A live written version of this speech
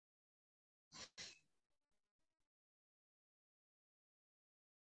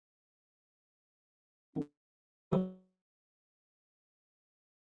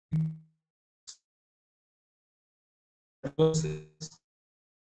Today,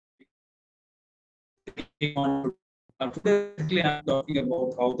 basically, I'm talking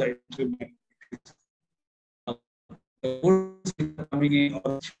about how the inventory management is. The goods which are coming in or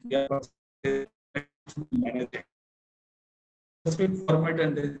which we are purchasing, managing. Specific format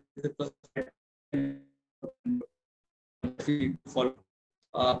and there is a specific follow.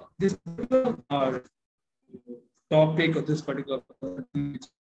 This particular topic or this particular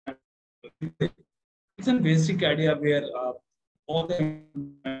it's a basic idea where all the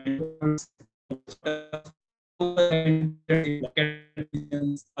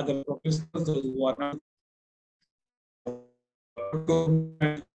academicians, other professionals who are not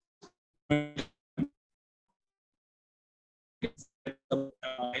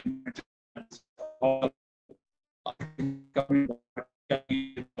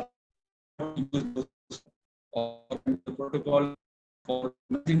the protocol for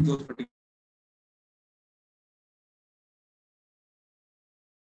managing those particular.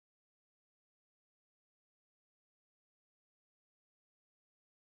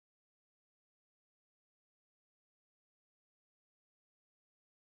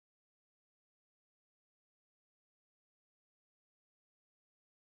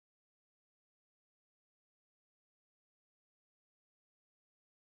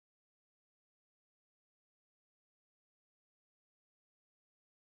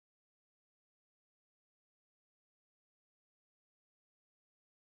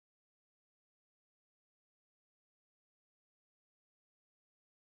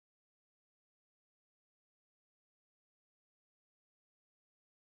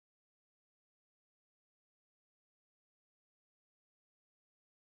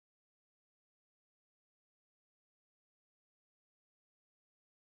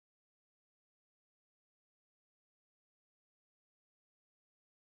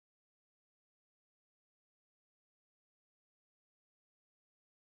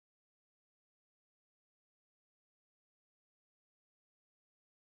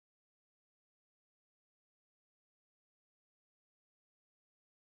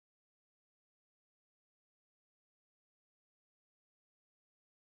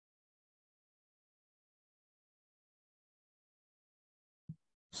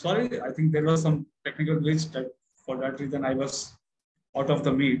 Sorry, I think there was some technical glitch that for that reason I was out of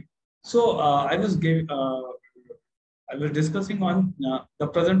the meet. So I was discussing on the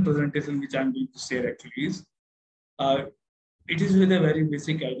present presentation which I'm going to share actually is uh, it is with a very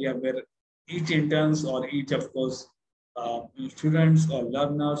basic idea where each interns or each of course students or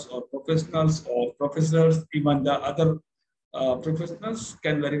learners or professionals or professors, even the other professionals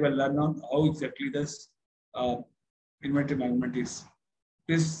can very well learn on how exactly this uh, inventory management is.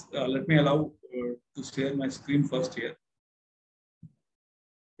 Please let me allow to share my screen first here.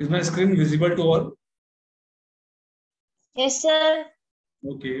 Is my screen visible to all? Yes, sir.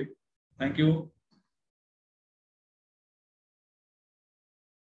 Okay, thank you.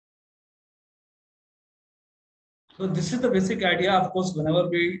 So this is the basic idea. Of course, whenever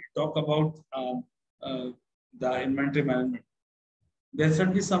we talk about the inventory management, there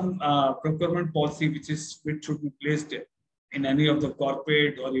should be some procurement policy which should be placed in any of the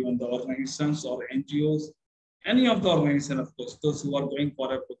corporate or even the organizations or NGOs, any of the organization, of course, those who are going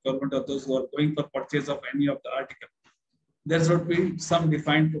for a procurement or those who are going for purchase of any of the article. There should be some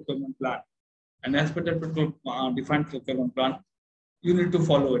defined procurement plan. And as per that defined procurement plan, you need to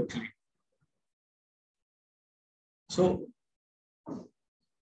follow it. So,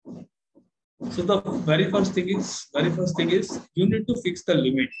 so the very first thing is you need to fix the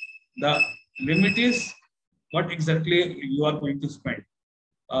limit. The limit is what exactly you are going to spend.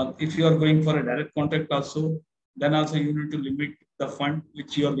 If you are going for a direct contract also, then also you need to limit the fund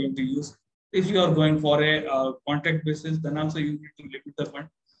which you are going to use. If you are going for a contract basis, then also you need to limit the fund.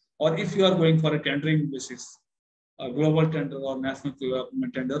 Or if you are going for a tendering basis, a global tender or national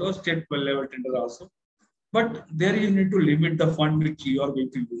government tender or state level tender also. But there you need to limit the fund which you are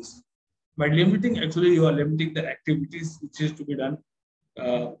going to use. By limiting, actually you are limiting the activities which is to be done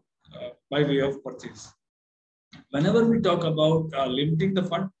by way of purchase. Whenever we talk about limiting the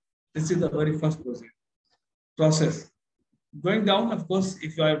fund, this is the very first process. Going down, of course,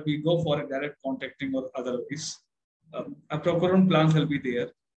 if we go for a direct contracting or otherwise, a procurement plan will be there.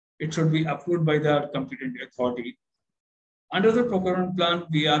 It should be approved by the competent authority. Under the procurement plan,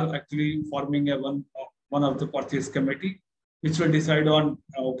 we are actually forming one of the purchase committee, which will decide on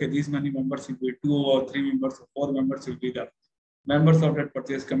okay, these many members will be 2 or 3 members or 4 members will be the members of that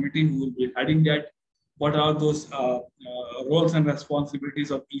purchase committee who will be heading that. What are those roles and responsibilities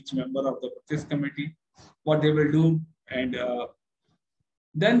of each member of the purchase committee? What they will do, and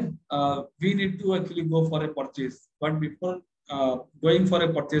Then we need to actually go for a purchase. But before going for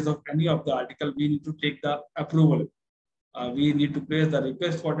a purchase of any of the article, we need to take the approval. We need to place the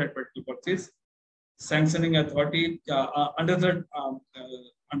request for that particular purchase. Sanctioning authority under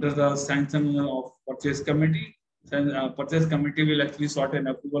the sanction of purchase committee. Then purchase committee will actually sort an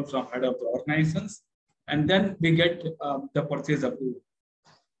approval from head of the organizations, and then we get the purchase approval.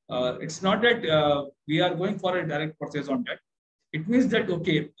 It's not that we are going for a direct purchase on that. It means that,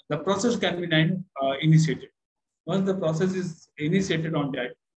 okay, the process can be initiated. Once the process is initiated on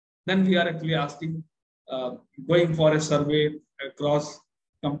that, then we are actually asking, going for a survey across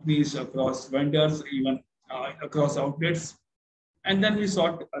companies, across vendors, even across outlets. And then we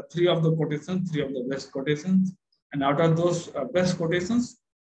sort three of the quotations, three of the best quotations. And out of those best quotations,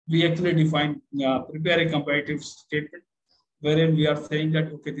 we actually define, prepare a comparative statement wherein we are saying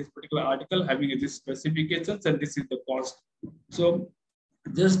that, okay, this particular article having these specifications and this is the cost. So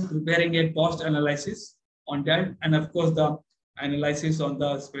just preparing a cost analysis on that, and of course the analysis on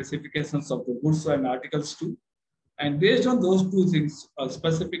the specifications of the goods and articles too. And based on those two things,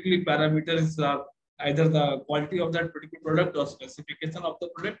 specifically parameters are either the quality of that particular product or specification of the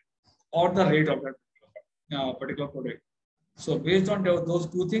product or the rate of that particular product. So based on those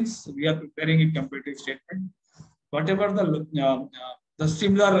two things, we are preparing a comparative statement. Whatever the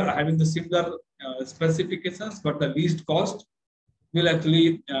similar, having the similar specifications but the least cost, will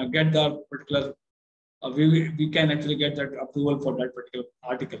actually get the particular, we can actually get that approval for that particular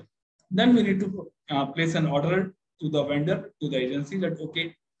article. Then we need to place an order to the vendor, to the agency, that,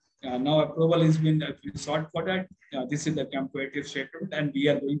 okay, now approval has been actually sought for that. This is the comparative statement and we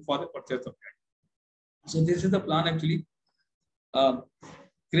are going for the purchase of that. So this is the plan actually.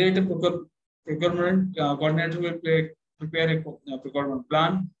 Create a procurement coordinator will prepare a procurement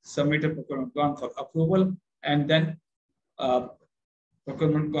plan, submit a procurement plan for approval, and then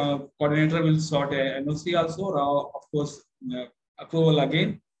procurement coordinator will sort a NOC also, or of course approval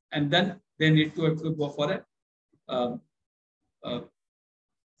again, and then they need to actually go for a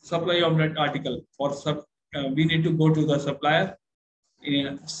supply of that article. We need to go to the supplier,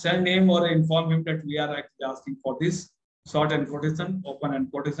 send name or inform him that we are actually asking for this, sort and quotation, open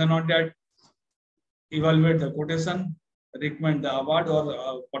and quotation on that, evaluate the quotation, recommend the award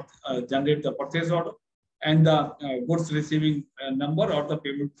or generate the purchase order, and the goods receiving number or the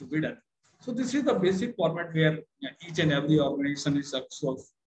payment to be done. So this is the basic format where each and every organization is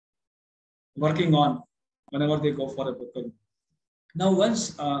working on whenever they go for a procurement. Now,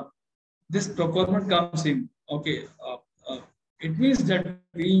 once this procurement comes in, okay, it means that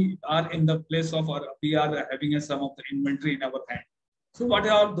we are in the place of, or we are having a sum of the inventory in our hand. So what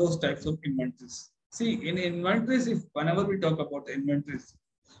are those types of inventories? See, in inventories, whenever we talk about the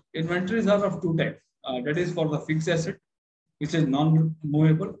inventories are of two types. That is for the fixed asset, which is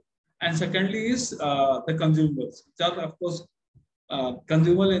non-movable, and secondly is the consumables, which are of course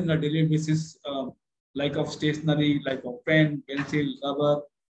consumable in the daily basis, like of stationery, like of pen, pencil, rubber,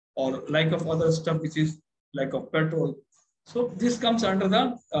 or like of other stuff which is like of petrol. So this comes under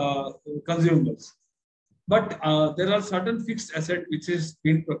the consumables. But there are certain fixed asset which is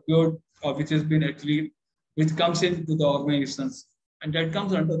being procured or which has been actually, which comes into the organizations, and that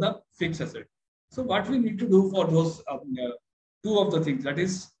comes under the fixed asset. So what we need to do for those two of the things, that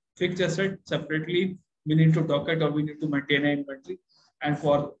is fixed asset separately, we need to docket or we need to maintain an inventory. And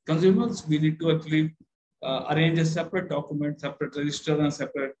for consumables, we need to actually arrange a separate document, separate register, and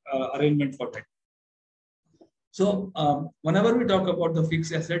separate arrangement for that. So whenever we talk about the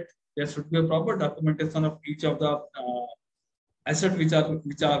fixed asset, there should be a proper documentation of each of the assets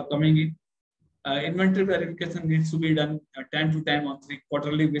which are coming in. Inventory verification needs to be done time to time on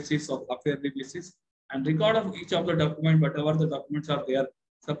quarterly basis or half-yearly basis, and record of each of the document, whatever the documents are there.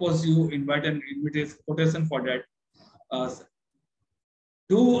 Suppose you invite an invitation quotation for that.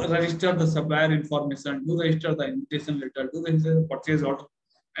 Do register the supplier information, do register the invitation letter, do register the purchase order,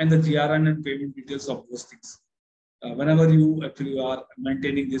 and the GRN and payment details of those things. Whenever you actually are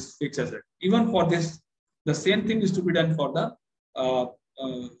maintaining this fixed asset. Even for this, the same thing is to be done for the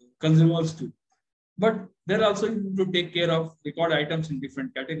consumables too. But there also you need to take care of record items in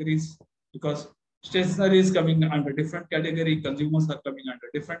different categories, because stationery is coming under different category, consumers are coming under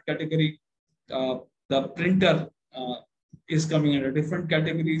different category, the printer is coming under different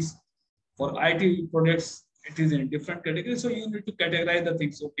categories. For IT products, it is in different categories. So you need to categorize the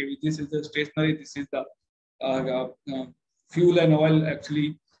things. Okay, this is the stationery, this is the fuel and oil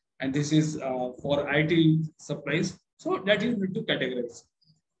actually, and this is for IT supplies. So that you need to categorize.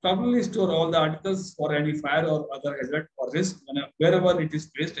 Probably store all the articles for any fire or other hazard or risk wherever it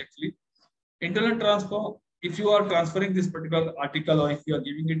is placed actually. Internal transfer, if you are transferring this particular article or if you are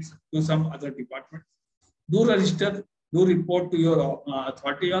giving it to some other department, do register, do report to your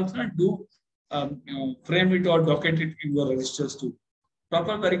authority also, and do frame it or document it in your registers too.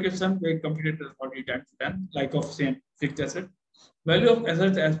 Proper verification will complete it 40 times 10, like of same fixed asset. Value of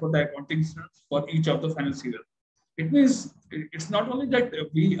assets as per the accounting standards for each of the financial year. It means it's not only that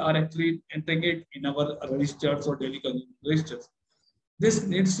we are actually entering it in our registers or daily registers. This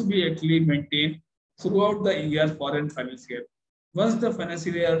needs to be actually maintained throughout the year for a financial year. Once the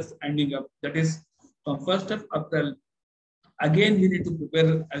financial year is ending up, that is from 1st of April, again we need to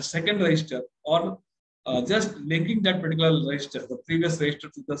prepare a second register or just linking that particular register, the previous register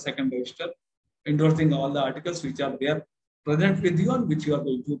to the second register, endorsing all the articles which are there present with you and which you are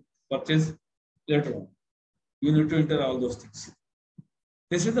going to purchase later on. You need to enter all those things.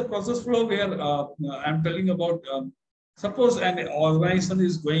 This is the process flow where I'm telling about. Suppose an organization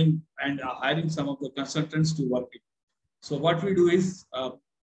is going and hiring some of the consultants to work it. So what we do is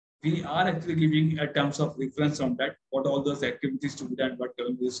we are actually giving a terms of reference on that, what all those activities to be done, what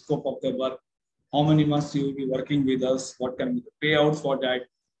can be the scope of the work, how many months you will be working with us, what can be the payouts for that,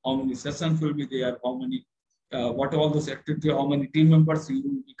 how many sessions will be there, how many, what all those activities, how many team members you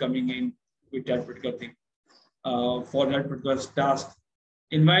will be coming in with that particular thing for that particular task.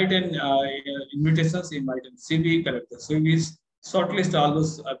 Invite and invitations, invite and CV, collect the CVs, shortlist all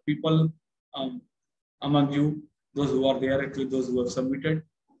those people among you, those who are there, actually those who have submitted,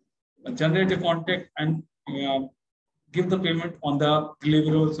 generate a contact and give the payment on the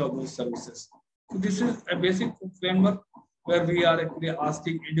deliverables of those services. So this is a basic framework where we are actually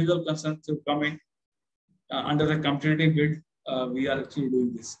asking individual concerns to come in under the competitive bid. We are actually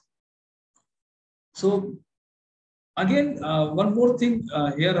doing this. So again, one more thing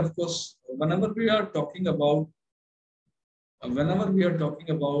here, of course, whenever we are talking about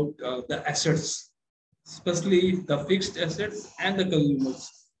the assets, especially the fixed assets and the consumables,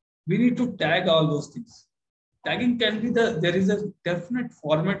 we need to tag all those things. Tagging can be there is a definite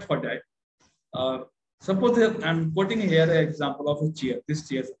format for that. Suppose I'm putting here an example of a chair. This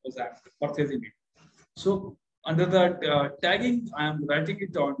chair, suppose I'm purchasing it. So under that tagging, I am writing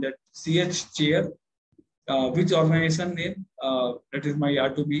it on that CH chair. Which organization name, that is my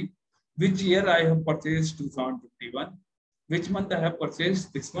R2B, which year I have purchased 2021, which month I have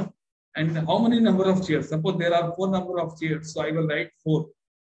purchased this month, and how many number of chairs. Suppose there are 4 number of chairs, so I will write 4,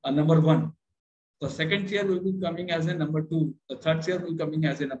 number 1. The second chair will be coming as a number 2. The third chair will be coming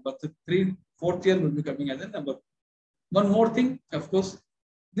as a number 3. Fourth chair will be coming as a number. One more thing, of course,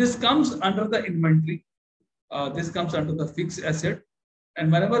 this comes under the inventory. This comes under the fixed asset.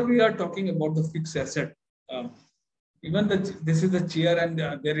 And whenever we are talking about the fixed asset, even this is the chair and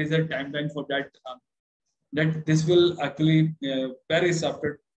there is a timeline for that, that this will actually perish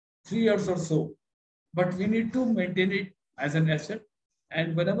after 3 years or so. But we need to maintain it as an asset.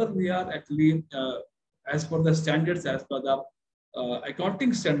 And whenever we are actually, as per the standards, as per the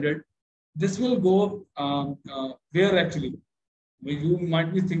accounting standard, this will go where actually you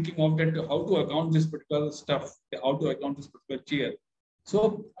might be thinking of that, how to account this particular stuff, how to account this particular chair.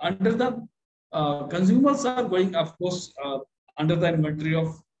 So under the consumers are going, of course, under the inventory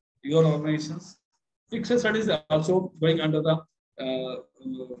of your organizations. Fixed asset is also going under the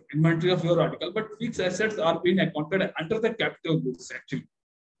inventory of your article, but fixed assets are being accounted under the capital goods, actually,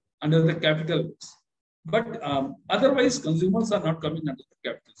 under the capital goods. But otherwise, consumers are not coming under the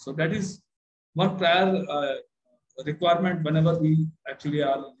capital. So that is one prior requirement whenever we actually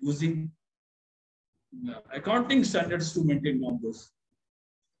are using accounting standards to maintain numbers.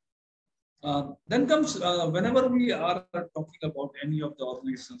 Then comes whenever we are talking about any of the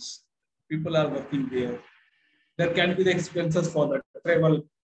organizations, people are working there. There can be the expenses for the travel.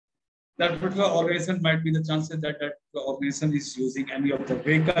 That particular organization might be the chances that the organization is using any of the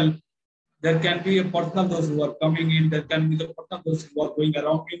vehicle. There can be a personal those who are coming in. There can be the personal those who are going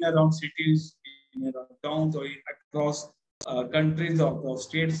around in around cities, in around towns, or across countries or across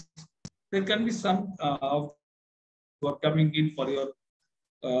states. There can be some who are coming in for your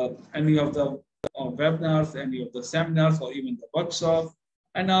any of the webinars, any of the seminars, or even the workshop,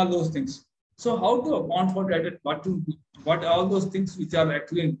 and all those things. So how to account for that? What all those things which are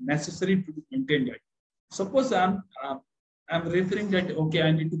actually necessary to maintain that? Suppose I'm referring that, okay,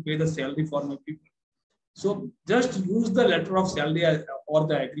 I need to pay the salary for my people. So just use the letter of salary or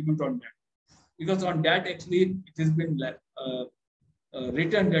the agreement on that, because on that actually it has been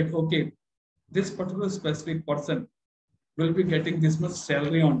written that, okay, this particular specific person will be getting this much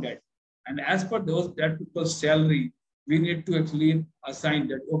salary on that, and as per that people's salary, we need to actually assign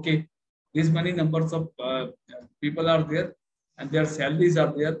that, okay, these many numbers of people are there and their salaries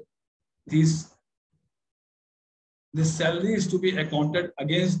are there. These this salary is to be accounted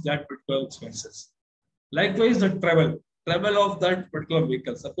against that particular expenses. Likewise, the travel of that particular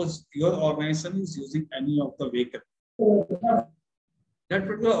vehicle. Suppose your organization is using any of the vehicle. That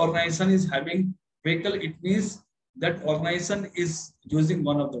particular organization is having vehicle, it means that organization is using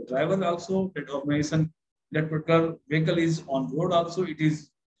one of the driver also, that organization, that particular vehicle is on road also, it is,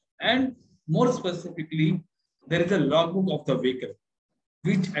 and more specifically, there is a logbook of the vehicle,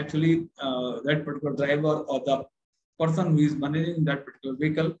 which actually that particular driver or the person who is managing that particular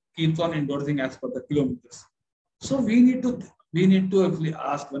vehicle keeps on endorsing as per the kilometers. So we need to actually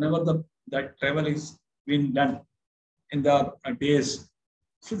ask whenever that travel is being done in the days.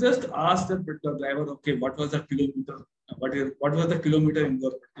 So just ask the particular driver, okay, what was the kilometer? What was the kilometer in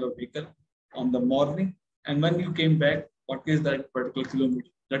your particular vehicle on the morning? And when you came back, what is that particular kilometer?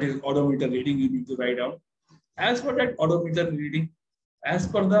 That is odometer reading you need to write down. As per that odometer reading, as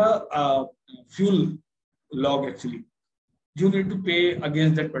per the fuel log actually, you need to pay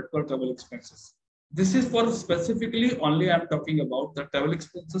against that particular travel expenses. This is for specifically only I'm talking about the travel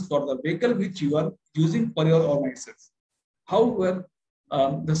expenses for the vehicle which you are using for your organizations. However,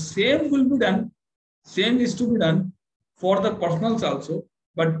 the same will be done, same is to be done for the personals also,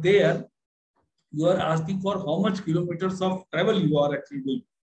 but there you are asking for how much kilometers of travel you are actually doing.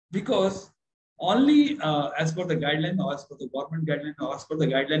 Because only as per the guideline or as per the government guideline or as per the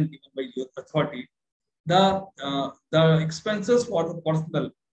guideline given by your authority, the expenses for the personal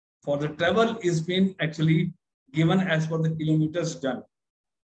for the travel is being actually given as per the kilometers done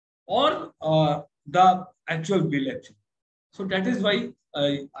or the actual bill actually. So that is why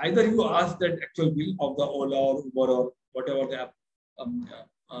either you ask that actual bill of the Ola or Uber or whatever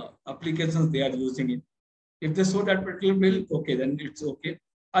the applications they are using it. If they show that particular bill, okay, then it's okay.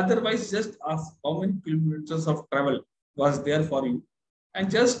 Otherwise, just ask how many kilometers of travel was there for you,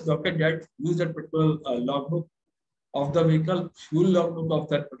 and just look at that. Use that particular logbook of the vehicle, fuel logbook of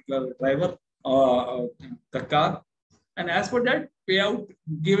that particular driver, the car, and as for that,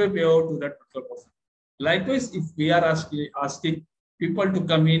 give a payout to that particular person. Likewise, if we are asking people to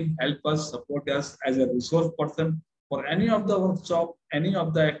come in, help us, support us as a resource person for any of the workshop, any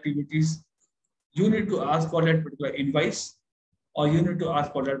of the activities, you need to ask for that particular invoice or you need to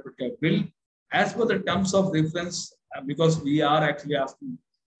ask for that particular bill as per the terms of reference, because we are actually asking.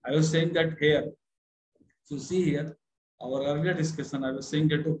 I was saying that here, so see here, our earlier discussion, I was saying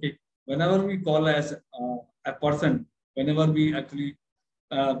that, okay, whenever we call as a person, whenever we actually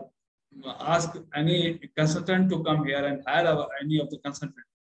ask any consultant to come here and hire any of the consultant,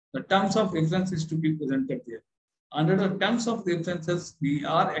 the terms of reference is to be presented there. Under the terms of references, we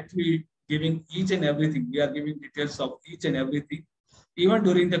are actually giving each and everything. We are giving details of each and everything. Even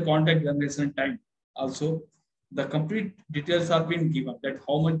during the contract generation time, also the complete details are being given that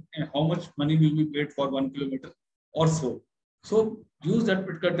how much money will be paid for 1 kilometer or so. So use that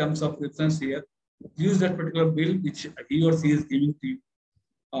particular terms of reference here. Use that particular bill which he or she is giving to you,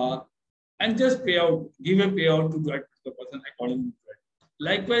 and just give a payout to that person according to that.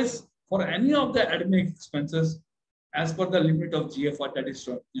 Likewise, for any of the admin expenses, as per the limit of GFR, that is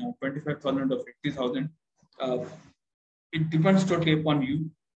 25,000 or 50,000, it depends totally upon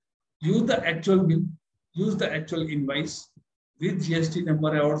you. Use the actual bill, use the actual invoice with GST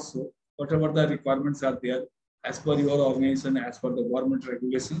number also, whatever the requirements are there as per your organization, as per the government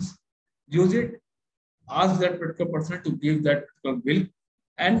regulations. Use it, ask that particular person to give that particular bill,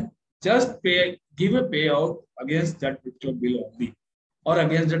 and just give a payout against that particular bill only or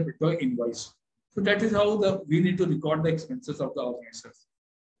against that particular invoice. So that is how we need to record the expenses of the organizations.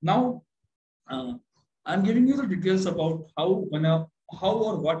 Now, I'm giving you the details about how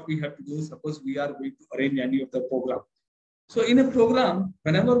or what we have to do. Suppose we are going to arrange any of the program. So in a program,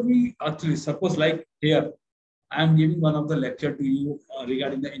 whenever we actually, suppose like here, I am giving one of the lecture to you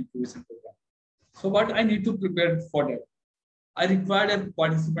regarding the incubation program. So what I need to prepare for that? I required a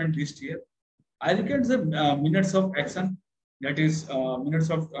participant list here. I required the minutes of action, that is minutes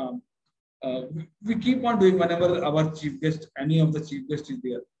of, we keep on doing whenever our chief guest, any of the chief guest is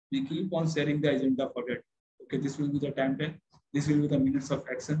there. We keep on sharing the agenda for that. Okay, this will be the timetable. This will be the minutes of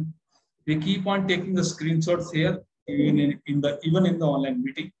action. We keep on taking the screenshots here, even in the online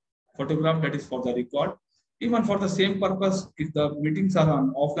meeting. Photograph, that is for the record. Even for the same purpose, if the meetings are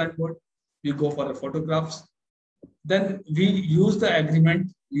on offline mode, you go for the photographs. Then we use the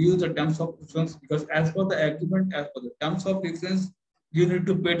agreement, we use the terms of reference, because as per the agreement, as per the terms of reference, you need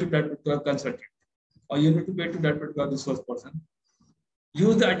to pay to that particular consultant or you need to pay to that particular resource person.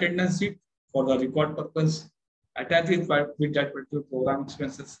 Use the attendance sheet for the record purpose. Attach it with that particular program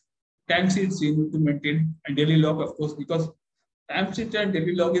expenses. Time sheets you need to maintain, and daily log, of course, because time sheet and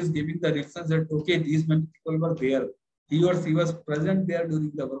daily log is giving the reference that okay, these many people were there he or she was present there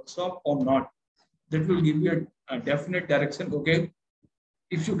during the workshop or not. That will give you a definite direction. Okay,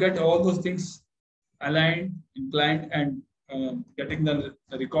 if you get all those things aligned, inclined, and getting the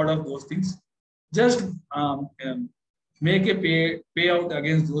record of those things, just make a payout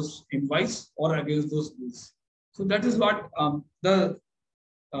against those invoice or against those bills. So that is what the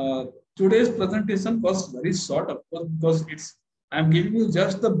uh, today's presentation was very short, of course, because I'm giving you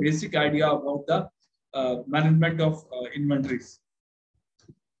just the basic idea about the management of inventories.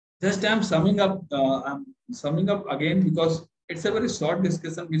 Just I'm summing up. I'm summing up again because it's a very short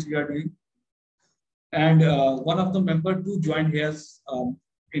discussion which we are doing, and one of the member to join here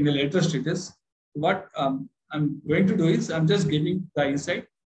in the later stages. What I'm going to do is I'm just giving the insight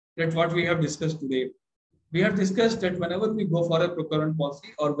that what we have discussed today. We have discussed that whenever we go for a procurement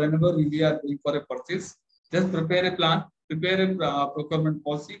policy or whenever we are going for a purchase, just prepare a plan, prepare a procurement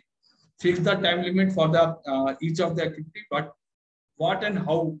policy, fix the time limit for the each of the activity, but what and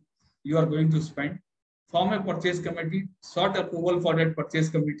how you are going to spend, form a purchase committee, sort approval for that purchase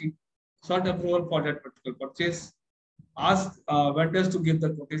committee, sort approval for that particular purchase, ask vendors to give the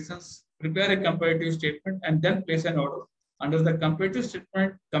quotations, prepare a comparative statement, and then place an order. Under the comparative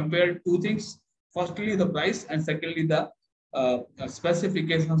statement, compare two things. Firstly, the price, and secondly, the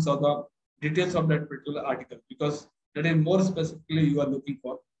specifications or the details of that particular article, because that is more specifically you are looking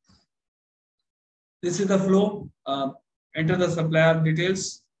for. This is the flow. Enter the supplier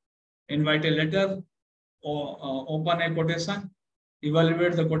details, invite a letter, or open a quotation,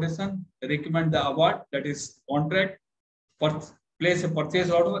 evaluate the quotation, recommend the award, that is contract, place a purchase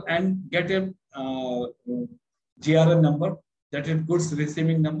order, and get a GRN number, that is goods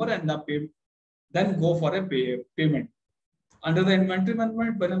receiving number, and then go for a payment. Under the inventory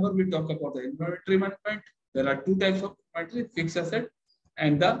management, whenever we talk about the inventory management, there are two types of inventory: fixed asset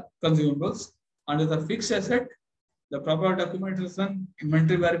and the consumables. Under the fixed asset, the proper documentation,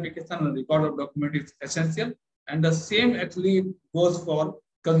 inventory verification, and record of document is essential. And the same actually goes for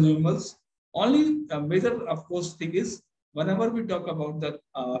consumables. Only the major, of course, thing is whenever we talk about the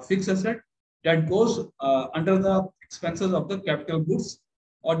fixed asset, that goes under the expenses of the capital goods,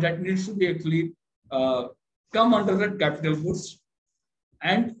 or that needs to be actually come under the capital goods.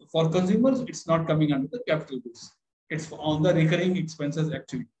 And for consumers, it's not coming under the capital goods. It's on the recurring expenses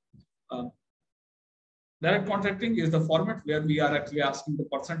actually. Direct contracting is the format where we are actually asking the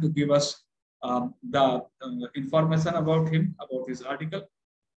person to give us the information about him, about his article,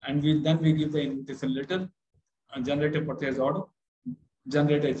 and then we give the invitation letter, and generate a purchase order,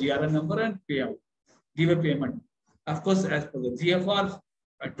 generate a GRN number, and pay out, give a payment. Of course, as per the GFR,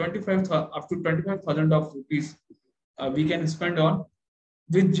 up to 25,000 of rupees we can spend on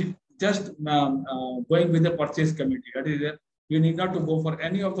with just going with the purchase committee. That is, we need not to go for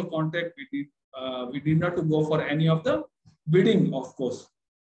any of the contract. We need not to go for any of the bidding, of course.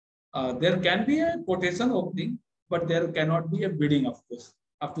 There can be a quotation opening, but there cannot be a bidding, of course,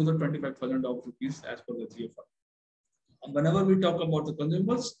 up to the 25,000 of rupees as per the GFR. And whenever we talk about the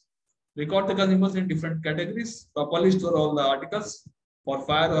consumables, record the consumables in different categories, properly store all the articles for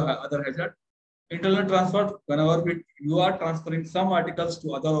fire or other hazard. Internal transfer, whenever you are transferring some articles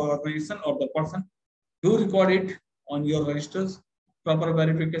to other organization or the person, do record it on your registers. Proper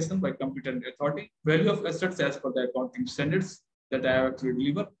verification by competent authority. Value of assets as per the accounting standards that I have actually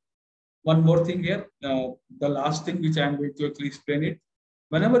delivered. One more thing here, the last thing which I am going to actually explain it.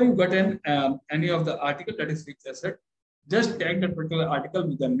 Whenever you get any of the article that is fixed asset, just tag that particular article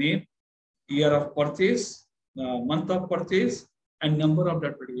with the name, year of purchase, month of purchase, and number of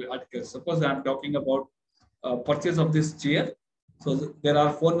that particular article. Suppose I am talking about purchase of this chair. So there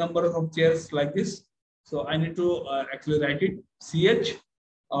are 4 numbers of chairs like this. So I need to actually write it CH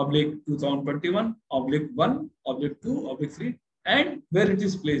oblique 2021 oblique 1 oblique 2 oblique 3, and where it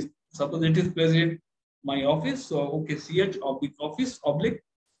is placed. Suppose it is placed in my office. So okay, CH oblique office oblique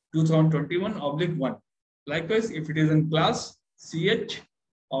 2021 oblique 1. Likewise, if it is in class, CH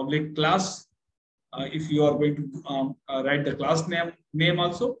oblique class. If you are going to write the class name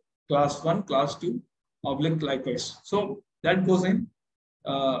also, class 1, class 2 oblique likewise. So that goes in.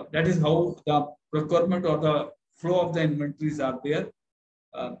 That is how the procurement or the flow of the inventories are there.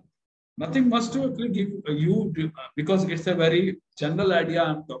 Nothing much to actually give you because it's a very general idea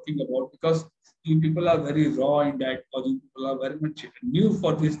I'm talking about, because you people are very raw in that, or you people are very much new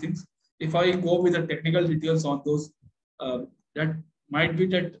for these things. If I go with the technical details on those, that might be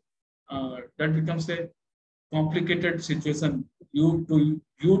that that becomes a complicated situation you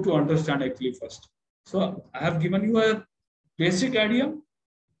to understand actually first. So I have given you a basic idea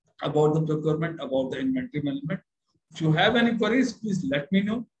about the procurement, about the inventory management. If you have any queries, please let me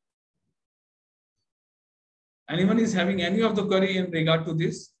know. Anyone is having any of the query in regard to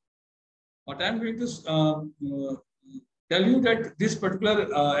this? What I'm going to tell you that this particular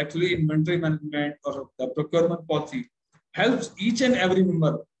actually inventory management or the procurement policy helps each and every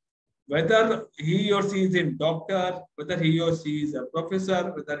member, whether he or she is a doctor, whether he or she is a professor,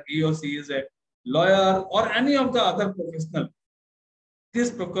 whether he or she is a lawyer or any of the other professional. This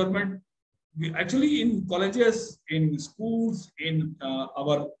procurement, we actually in colleges, in schools, in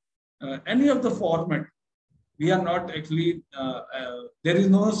our any of the format, we are not actually there is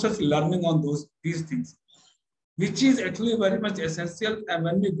no such learning on these things, which is actually very much essential. And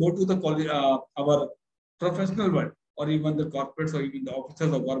when we go to the college, our professional world, or even the corporates, or even the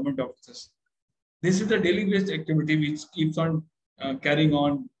officers or government officers, this is the daily based activity which keeps on carrying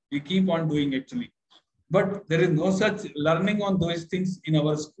on. We keep on doing actually, but there is no such learning on those things in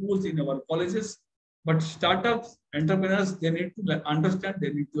our schools, in our colleges. But startups, entrepreneurs, they need to understand, they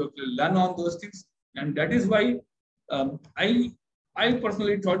need to learn on those things. And that is why um, I I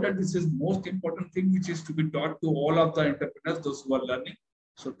personally thought that this is most important thing which is to be taught to all of the entrepreneurs, those who are learning.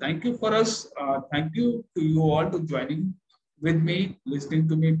 So thank you for us. Thank you to you all to joining with me, listening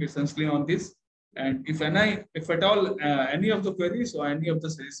to me patiently on this. And if at all, any of the queries or any of the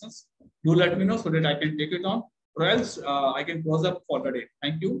suggestions, do let me know so that I can take it on, or else I can close up for the day.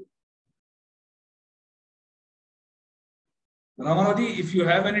 Thank you. Ramanodi, if you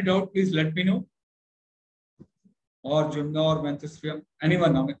have any doubt, please let me know. Or Jumna or Manchester,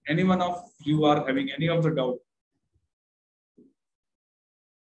 anyone of you are having any of the doubt.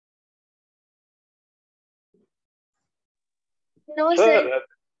 No, sir.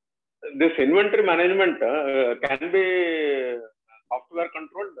 This inventory management can be software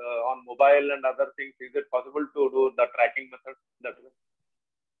controlled on mobile and other things. Is it possible to do the tracking method that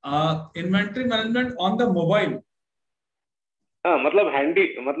way? Inventory management on the mobile. हाँ मतलब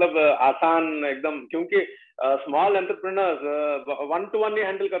handy मतलब आसान एकदम क्योंकि small entrepreneurs one to one he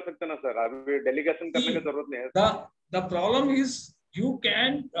handle कर सकते ना sir अभी delegation करने की जरूरत नहीं है. The problem is you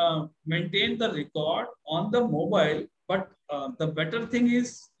can maintain the record on the mobile, but the better thing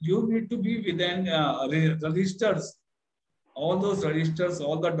is you need to be within registers, all those registers,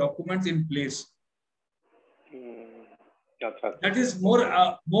 all the documents in place. That is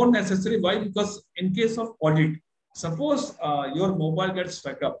more necessary. Why? Because in case of audit, suppose your mobile gets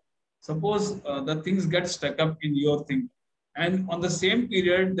stuck up, suppose the things get stuck up in your thing, and on the same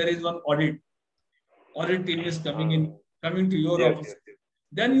period there is one audit team is coming to your office,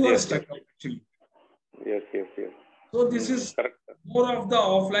 then you are stuck up actually. Yes. So this is more of the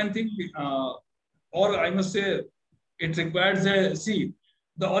offline thing, or I must say, it requires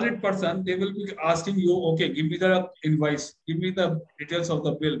the audit person, they will be asking you, okay, give me the invoice, give me the details of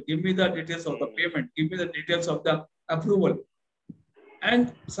the bill, give me the details of the payment, give me the details of the approval.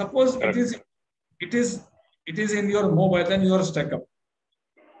 And suppose it is in your mobile, then you are stuck up.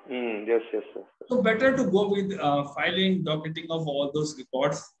 Yes. So better to go with filing, docketing of all those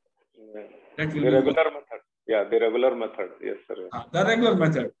records. That will the regular method. Yeah, the regular method. Yes, sir. The regular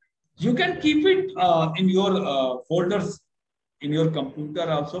method. You can keep it in your folders in your computer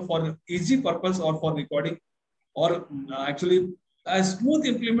also for easy purpose or for recording, or actually a smooth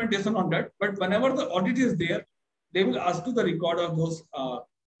implementation on that. But whenever the audit is there, they will ask you the record of those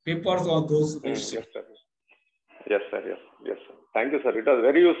papers or those. Yes, sir. Yes, sir. Thank you, sir. It was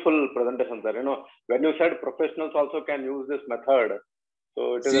very useful presentation, sir. When you said professionals also can use this method,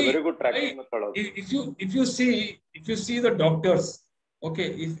 so it is a very good tracking method also. If you see the doctors,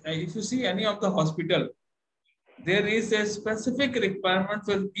 okay, if you see any of the hospital, there is a specific requirement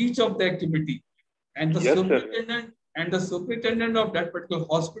for each of the activity, and the superintendent of that particular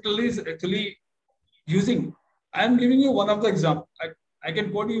hospital is actually using. I am giving you one of the example. I can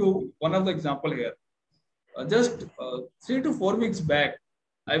quote you one of the example here. Just 3 to 4 weeks back,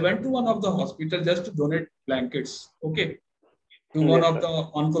 I went to one of the hospital just to donate blankets. Okay, to one of the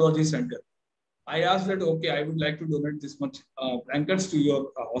oncology center. I asked that, okay, I would like to donate this much blankets to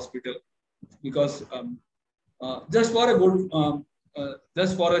your hospital because just for a good,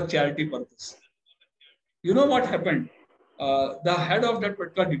 just for a charity purpose. You know what happened? The head of that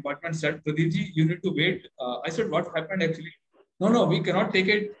particular department said, Pradeepji, you need to wait. I said, what happened actually? No, we cannot take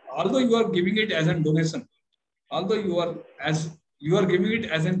it. Although you are giving it as a donation, although you are giving it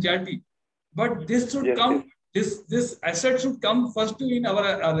as a charity, but this should come. This asset should come first to in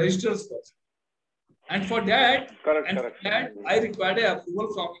our registers first. And for that, I required an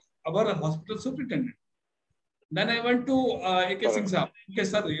approval from our hospital superintendent. Then I went to AK Singh sir. Okay,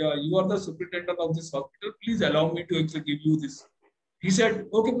 sir, you are the superintendent of this hospital. Please allow me to actually give you this. He said,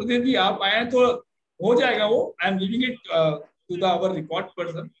 okay, Pradeep ji, आप आए तो हो जाएगा वो. I am giving it to our record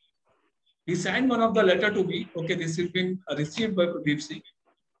person. He signed one of the letter to me. Okay, this has been received by Deep Sea,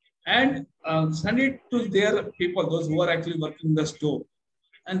 and send it to their people, those who are actually working in the store,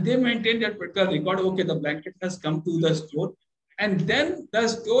 and they maintain that particular record. Okay, the blanket has come to the store, and then the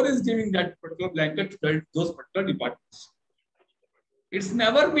store is giving that particular blanket to those particular departments. It's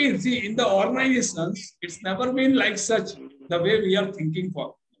never been, see, in the organizations, it's never been like such the way we are thinking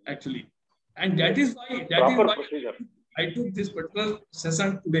for actually. And that is why I took this particular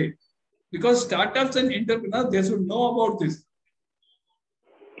session today. Because startups and entrepreneurs, they should know about this.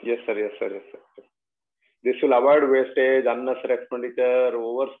 Yes, sir. Yes, sir. Yes, sir. This will avoid wastage, unnecessary expenditure,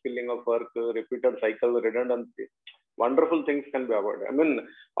 overspilling of work, repeated cycle, redundancy. Wonderful things can be avoided. I mean,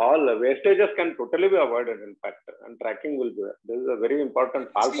 all wastages can totally be avoided, in fact, and tracking will be there. This is a very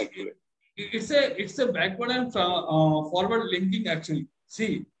important part, actually. It's a backward and forward linking, actually.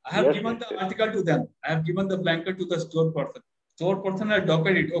 See, I have given the article to them. I have given the blanket to the store person. Store person has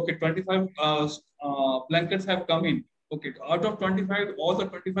docketed it. Okay, 25 blankets have come in. Okay, out of 25, all the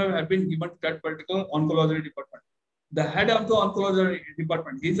 25 have been given to that particular oncology department. The head of the oncology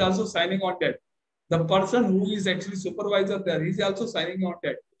department, he's also signing on that. The person who is actually supervisor there, he's also signing on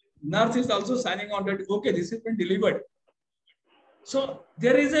that. Nurse is also signing on that. Okay, this has been delivered. So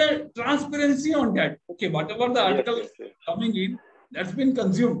there is a transparency on that. Okay, whatever the article coming in, that's been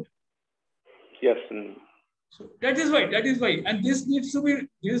consumed. Yes. So that is why, and this needs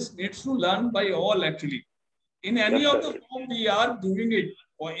to learn by all actually. In any of the form, we are doing it.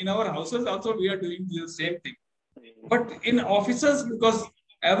 Or in our houses also, we are doing the same thing. But in offices, because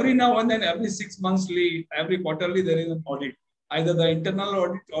every now and then, every 6 monthly, every quarterly, there is an audit, either the internal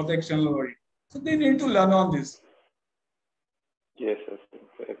audit or the external audit. So they need to learn on this. Yes, yes.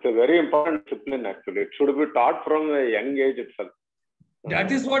 It's a very important discipline, actually. It should be taught from a young age itself.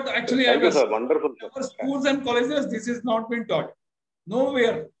 That is what actually I was. Wonderful. Our schools and colleges, this is not been taught.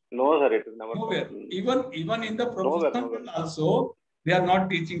 Nowhere. No, sir, it is never. Nowhere. Even in the professional world also, they are not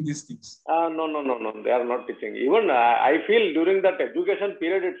teaching these things. No. They are not teaching. Even I feel during that education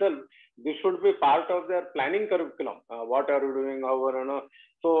period itself, this should be part of their planning curriculum. What are you doing? How,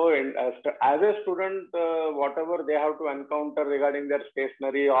 so, as a student, whatever they have to encounter regarding their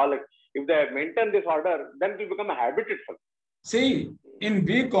stationery, all, if they maintain this order, then it will become a habit itself. See, in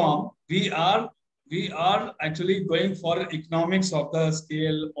BCom, we are actually going for economics of the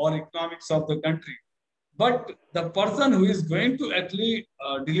scale or economics of the country. But the person who is going to actually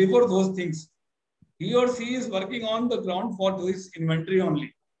deliver those things, he or she is working on the ground for this inventory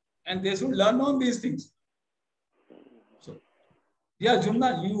only. And they should learn on these things. So, yeah,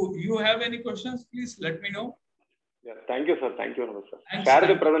 Jumna, you have any questions? Please let me know. Yeah, thank you, sir. Thank you very much, sir. Share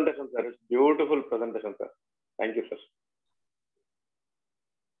the presentation, sir. It's beautiful presentation, sir. Thank you, sir.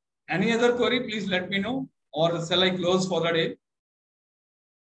 Any other query, please let me know. Or shall I close for the day?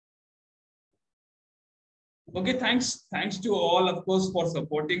 Okay, thanks to all, of course, for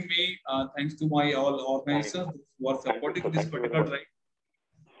supporting me. Thanks to my all organizations who are supporting this particular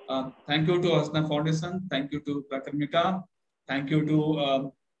drive. Thank you to Asna Foundation. Thank you to Prakarmika. Thank you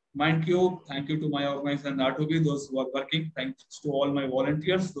to MindCube. Thank you to my organization R2B, those who are working. Thanks to all my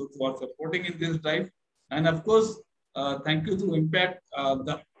volunteers, those who are supporting in this drive. And of course, thank you to Impact,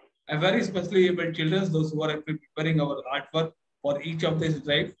 very specially able children, those who are preparing our artwork for each of this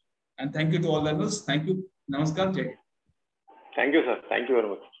drive. And thank you to all learners. Thank you. Namaskar, Jai. Thank you, sir. Thank you very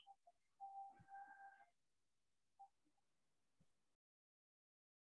much.